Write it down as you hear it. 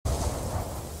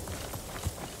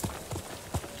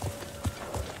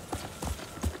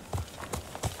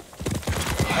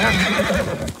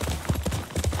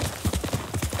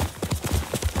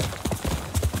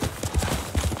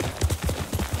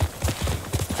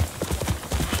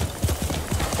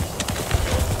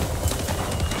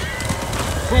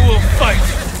Who will fight?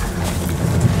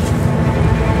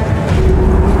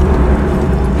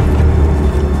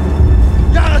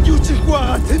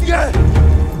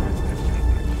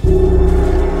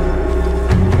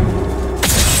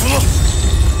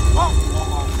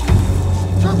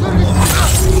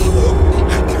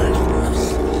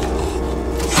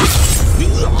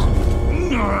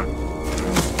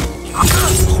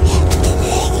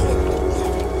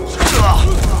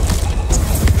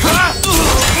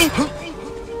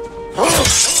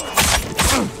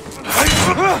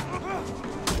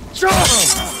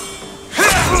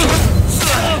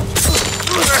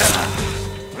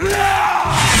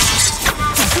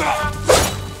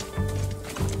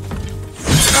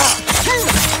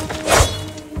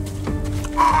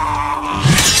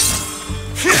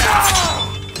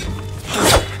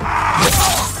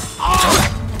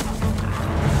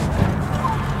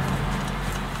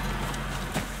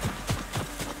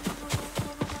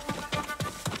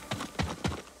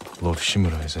 Lord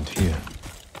Shimura isn't here.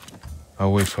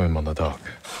 I'll wait for him on the dock.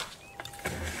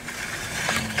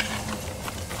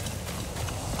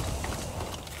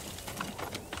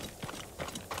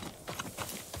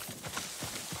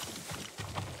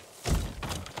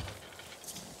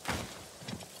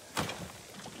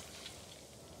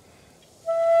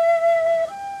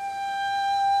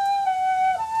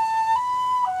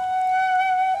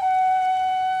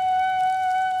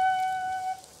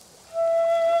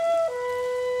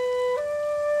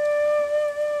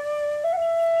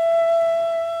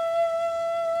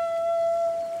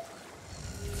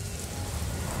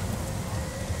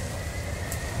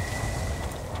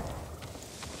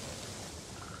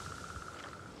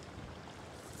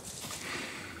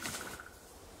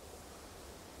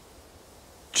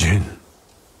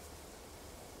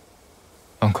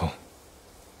 Uncle.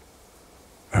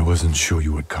 I wasn't sure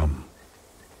you would come.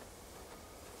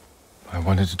 I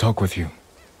wanted to talk with you.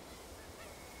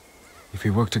 If we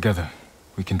work together,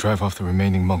 we can drive off the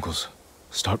remaining Mongols.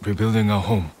 Start rebuilding our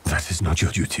home. That is not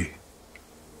your duty.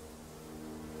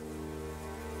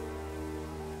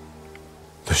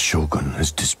 The Shogun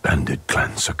has disbanded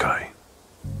Clan Sakai.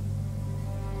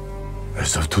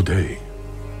 As of today,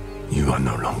 you are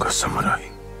no longer samurai.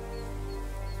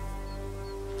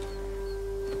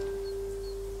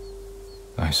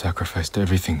 I sacrificed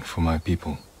everything for my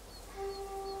people.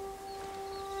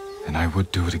 And I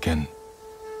would do it again.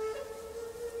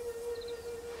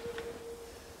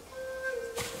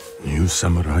 New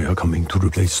samurai are coming to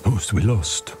replace those we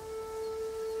lost.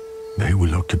 They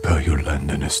will occupy your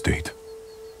land and estate.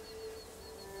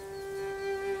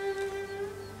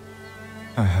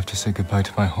 I have to say goodbye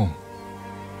to my home.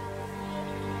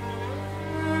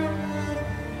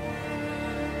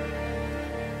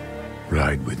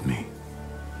 Ride with me.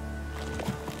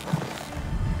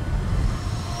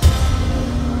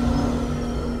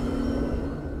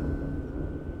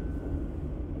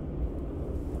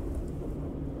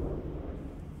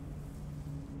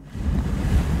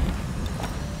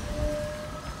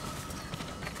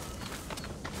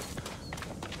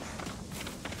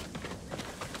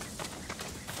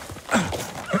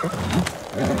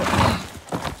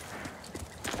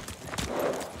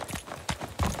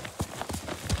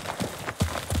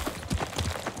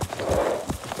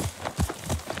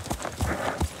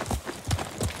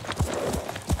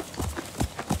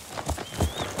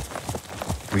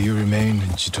 Will you remain in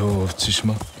Chito of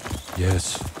Tsushima?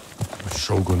 Yes. The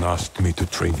Shogun asked me to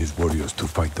train his warriors to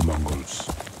fight the Mongols.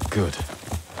 Good.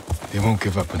 They won't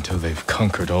give up until they've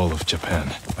conquered all of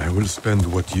Japan. I will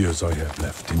spend what years I have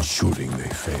left ensuring they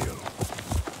fail.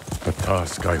 A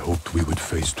task I hoped we would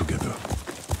face together,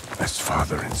 as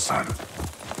father and son.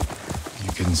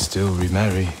 You can still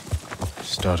remarry,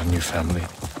 start a new family.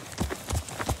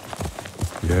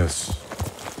 Yes,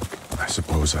 I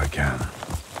suppose I can.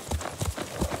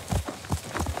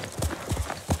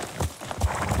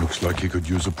 Looks like he could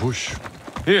use a push.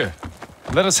 Here,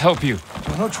 let us help you.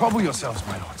 Do not trouble yourselves,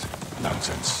 my lord.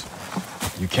 Nonsense.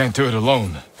 You can't do it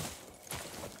alone.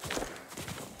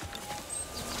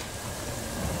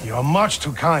 You are much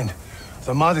too kind.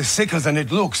 The mud is thicker than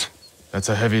it looks. That's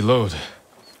a heavy load.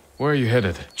 Where are you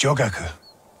headed? Jogaku.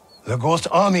 The Ghost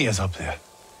Army is up there.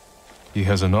 He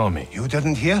has an army. You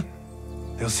didn't hear?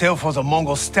 They'll sail for the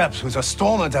Mongol steppes with a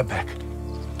storm at their back.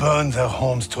 Burn their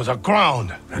homes to the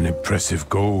ground. An impressive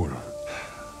goal.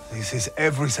 This is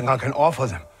everything I can offer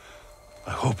them.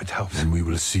 I hope it helps. Then we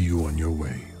will see you on your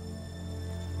way.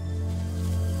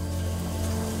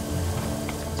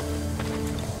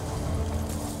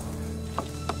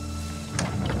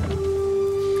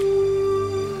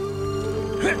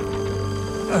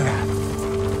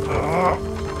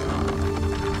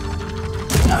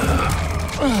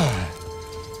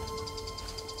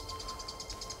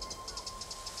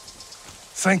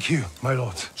 Thank you, my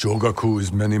lord. Jogaku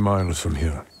is many miles from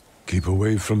here. Keep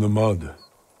away from the mud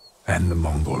and the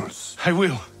Mongols. I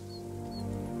will.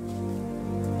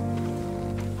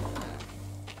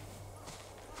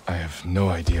 I have no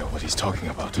idea what he's talking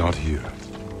about. Not here.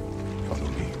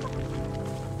 Follow me.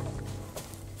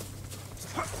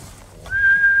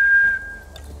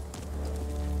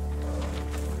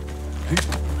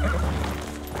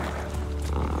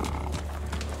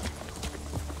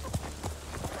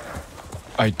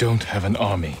 I don't have an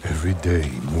army. Every day,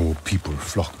 more people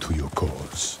flock to your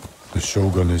cause. The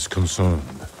Shogun is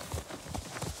concerned.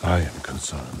 I am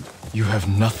concerned. You have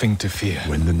nothing to fear.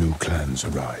 When the new clans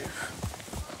arrive,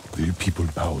 will people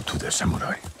bow to their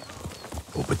samurai?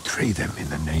 Or betray them in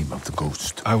the name of the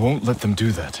ghost? I won't let them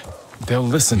do that. They'll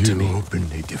listen to me. You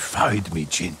openly defied me,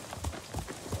 Jin.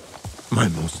 My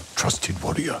most trusted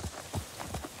warrior.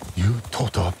 You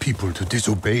taught our people to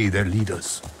disobey their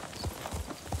leaders.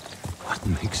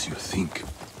 What makes you think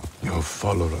your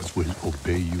followers will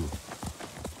obey you?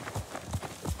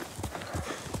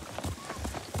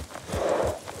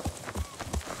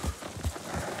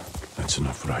 That's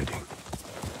enough riding.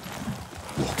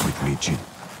 Walk with me, Jin.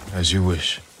 As you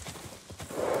wish.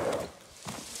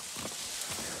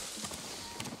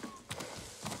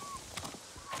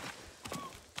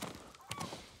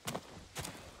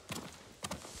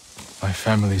 My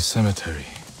family's cemetery.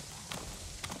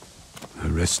 The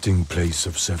resting place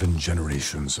of 7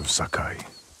 generations of Sakai,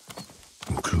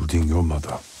 including your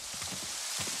mother.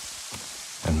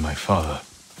 And my father.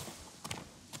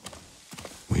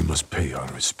 We must pay our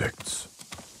respects.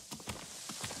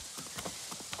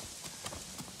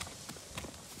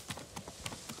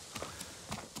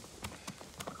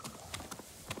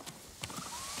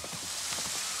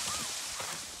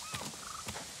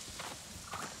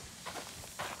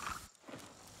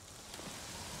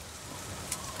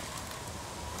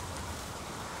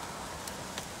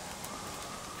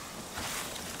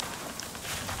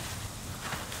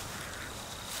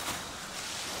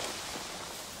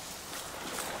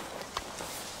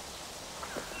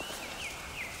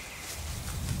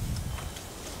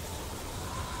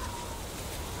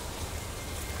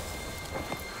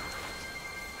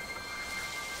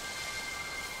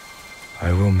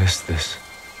 I will miss this.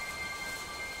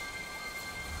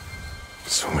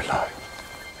 So will I.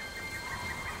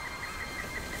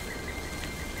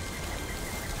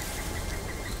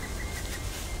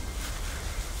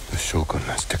 The Shogun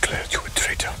has declared you a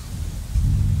traitor.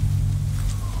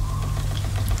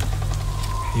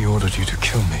 He ordered you to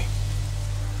kill me.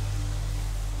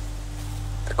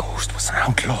 The ghost was an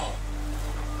outlaw.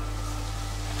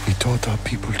 He taught our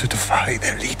people to defy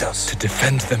their leaders. To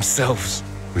defend themselves.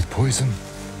 With poison,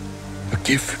 a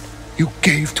gift you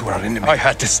gave to our enemy. I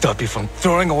had to stop you from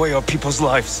throwing away our people's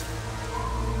lives.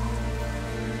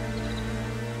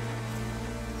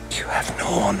 You have no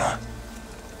honor.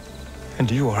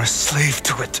 And you are a slave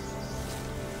to it.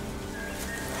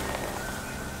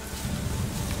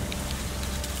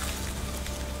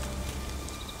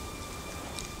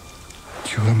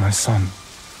 You are my son.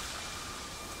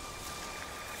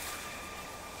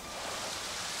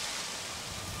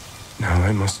 Now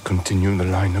I must continue the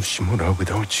line of Shimura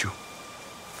without you.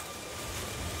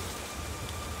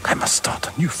 I must start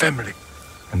a new family.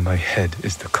 And my head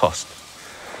is the cost.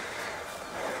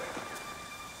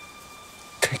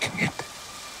 Taking it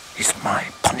is my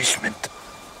punishment.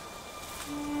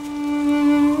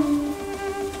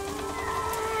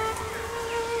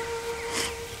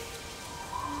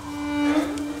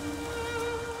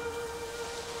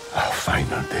 Our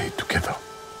final day together.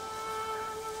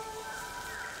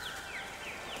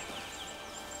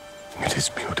 It is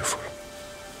beautiful.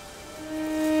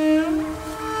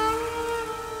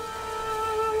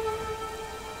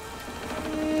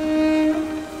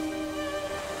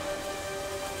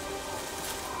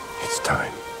 It's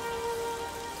time.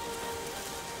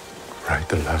 Write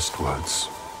the last words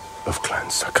of Clan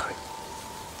Sakai.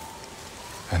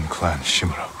 And Clan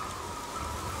Shimura.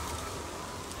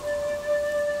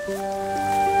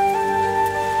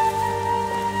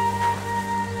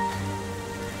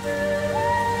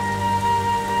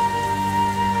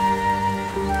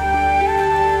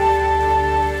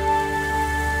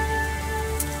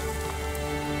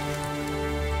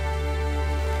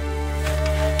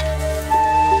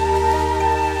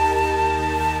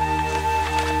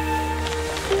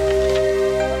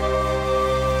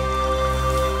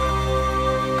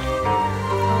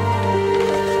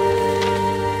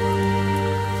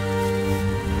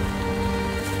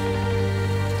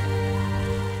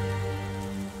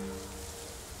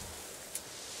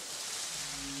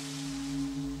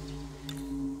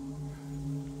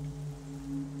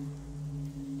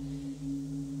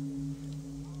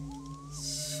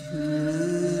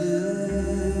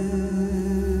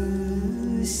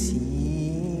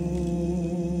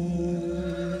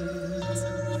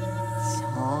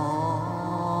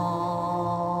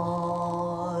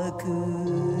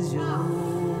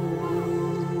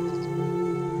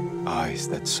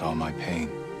 that saw my pain.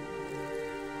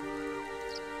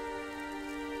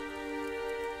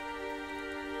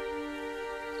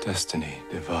 Destiny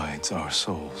divides our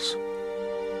souls.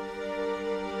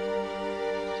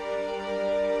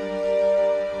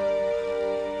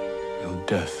 Will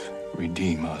death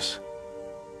redeem us?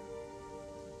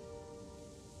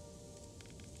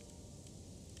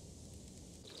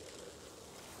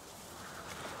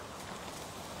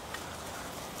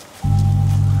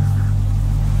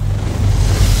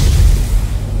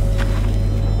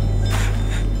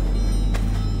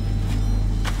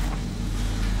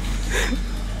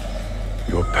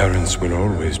 Your parents will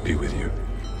always be with you.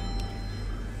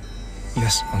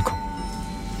 Yes, Uncle.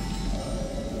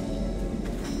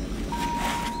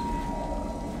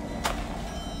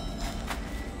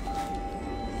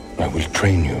 I will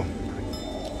train you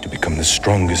to become the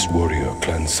strongest warrior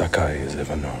Clan Sakai has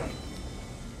ever known.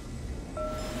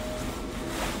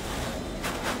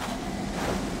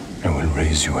 I will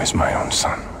raise you as my own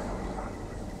son.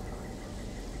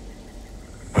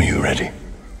 Are you ready?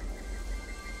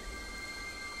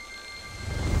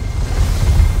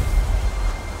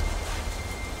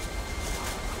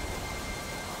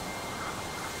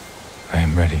 I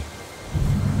am ready.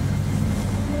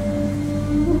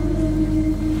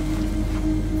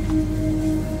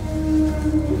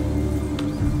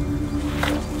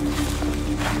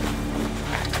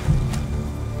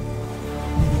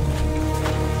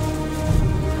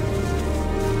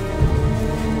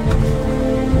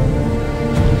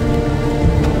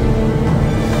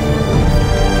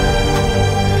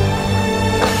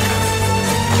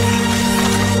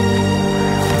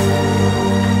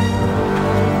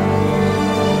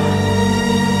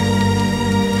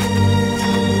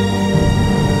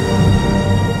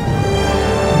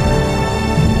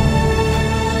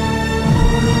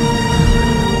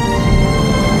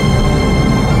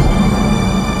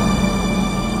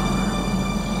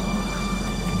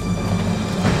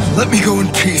 Let me go in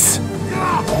peace.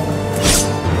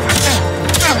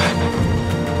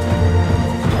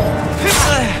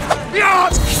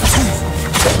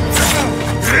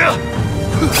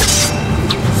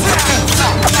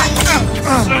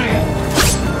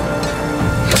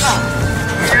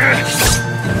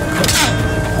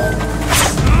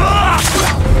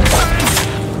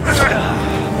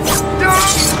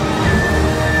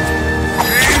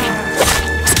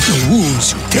 The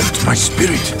wounds you dealt my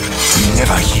spirit will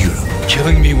never heal.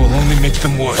 Killing me will only make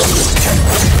them worse.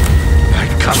 I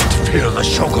can't fear the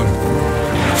Shogun.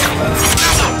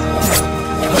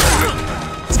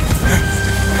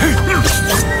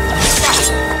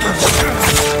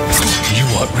 You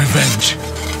want revenge?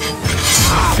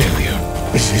 Failure.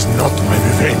 This is not my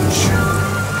revenge.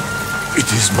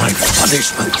 It is my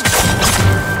punishment.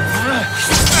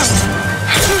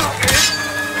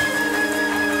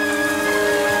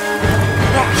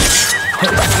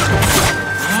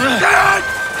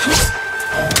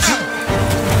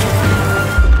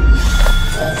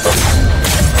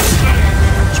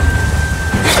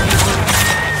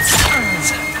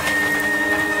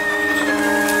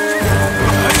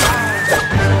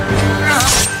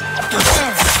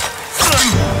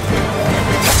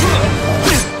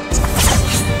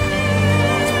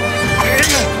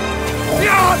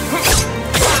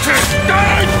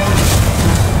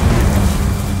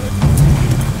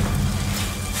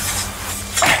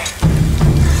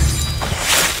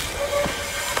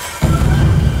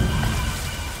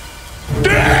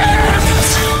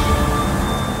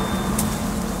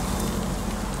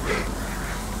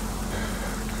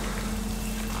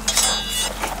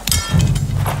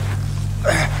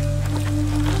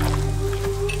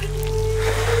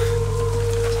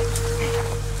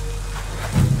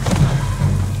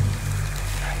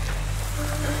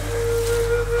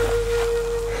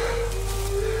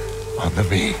 Honor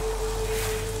me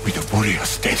with a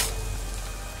warrior's death.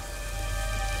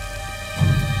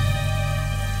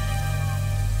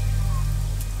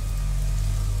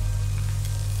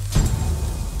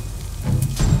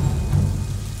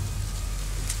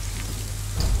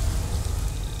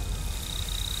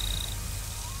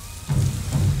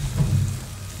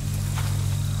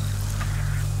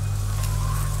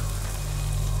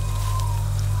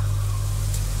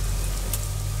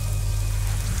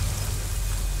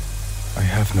 I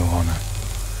have no honor.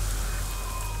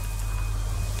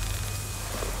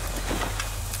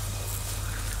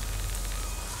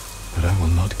 But I will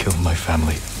not kill my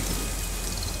family.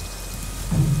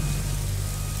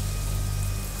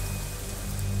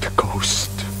 The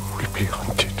ghost will be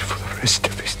hunted for the rest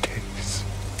of his days.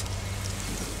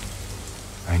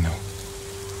 I know.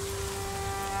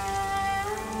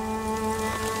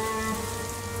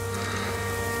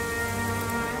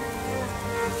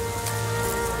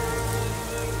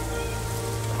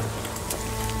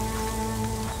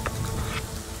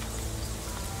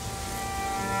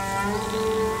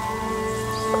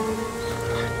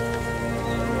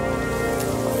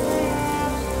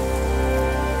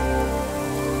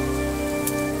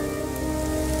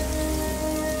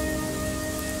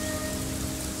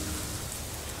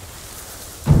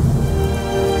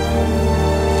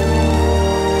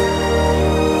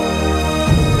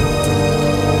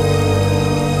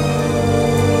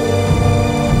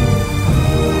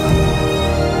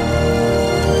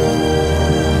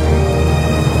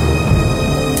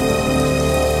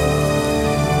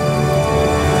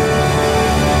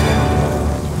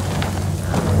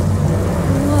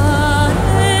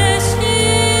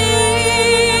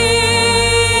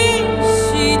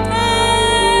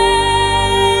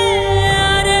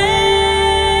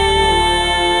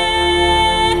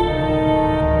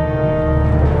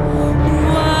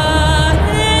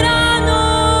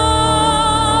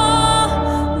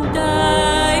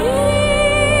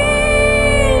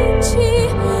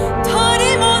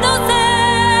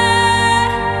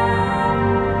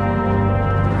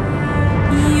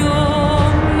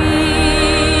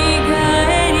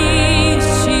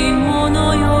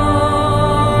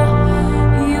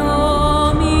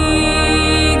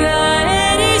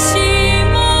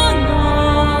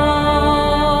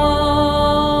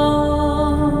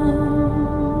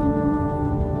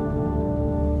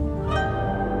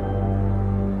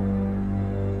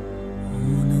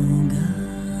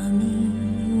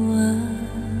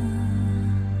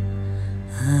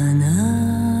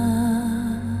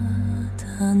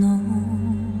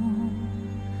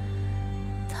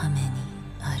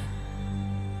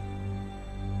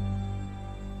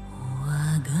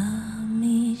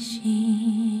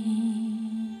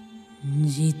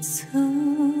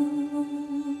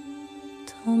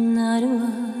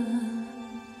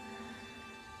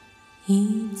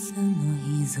 つの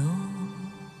日ぞ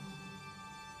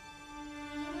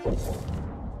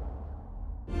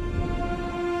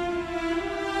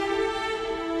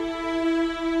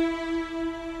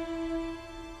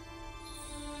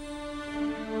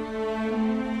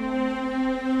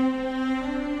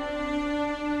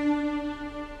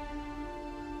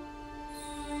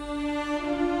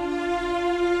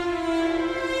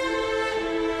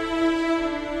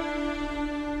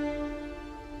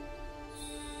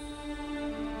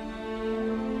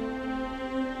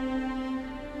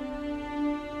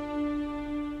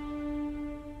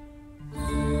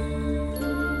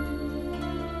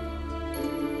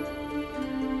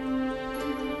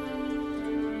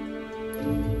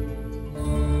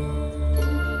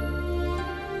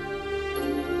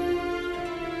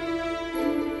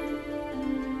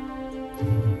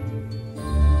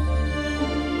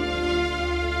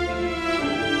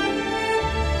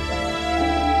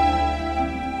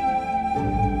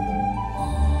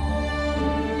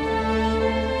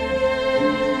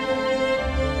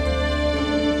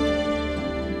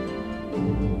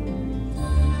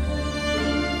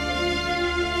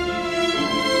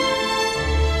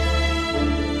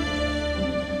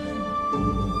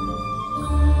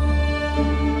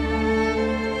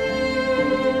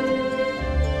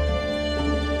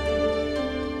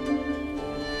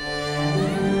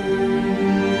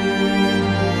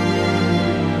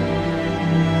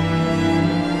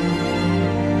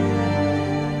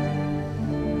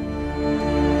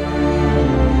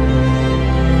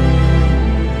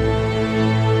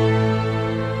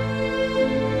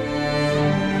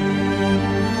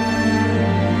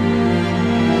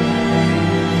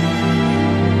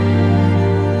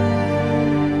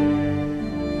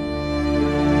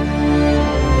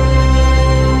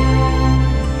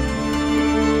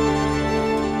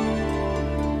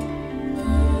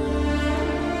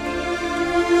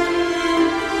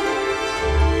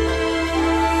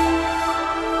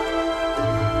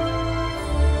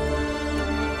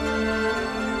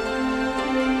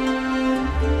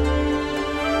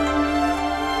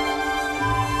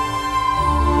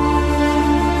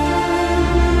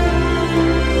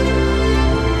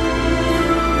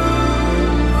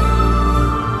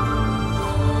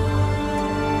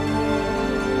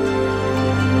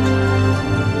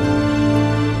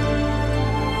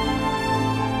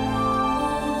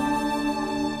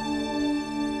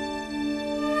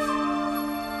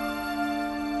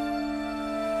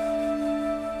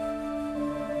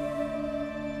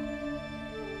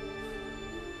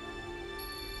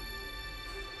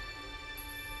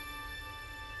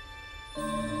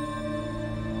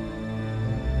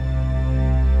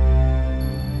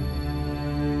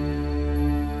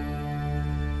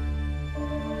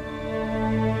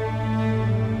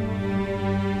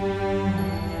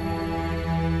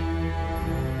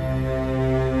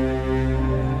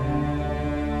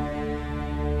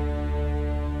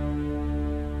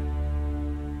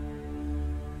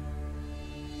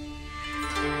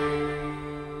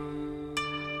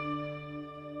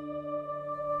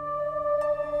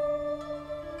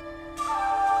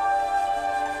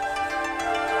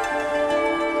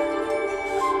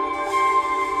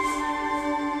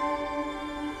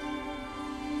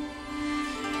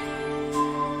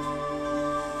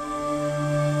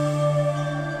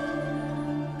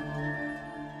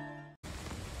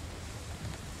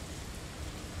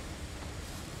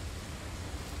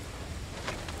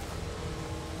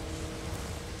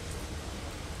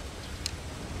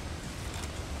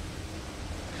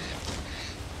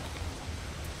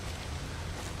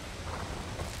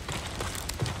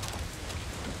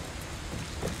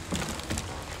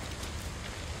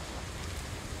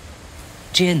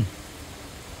Jin,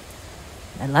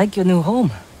 I like your new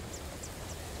home.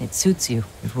 It suits you.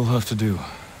 It will have to do,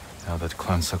 now that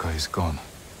Clan Sakai is gone.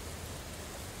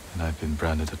 And I've been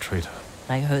branded a traitor.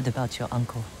 I heard about your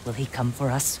uncle. Will he come for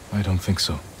us? I don't think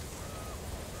so.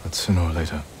 But sooner or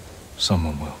later,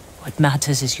 someone will. What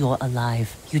matters is you're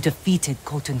alive. You defeated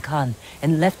Khotun Khan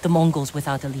and left the Mongols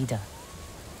without a leader.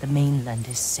 The mainland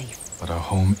is safe. But our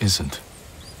home isn't.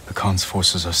 The Khan's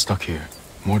forces are stuck here,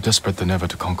 more desperate than ever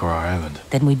to conquer our island.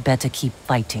 Then we'd better keep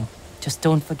fighting. Just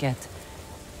don't forget.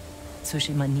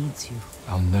 Tsushima needs you.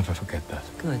 I'll never forget that.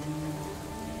 Good.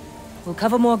 We'll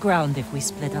cover more ground if we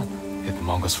split up. Hit the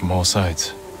Mongols from all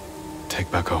sides.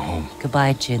 Take back our home.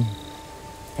 Goodbye, Jin.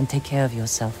 And take care of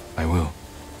yourself. I will.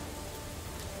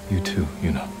 You too,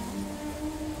 Yuna.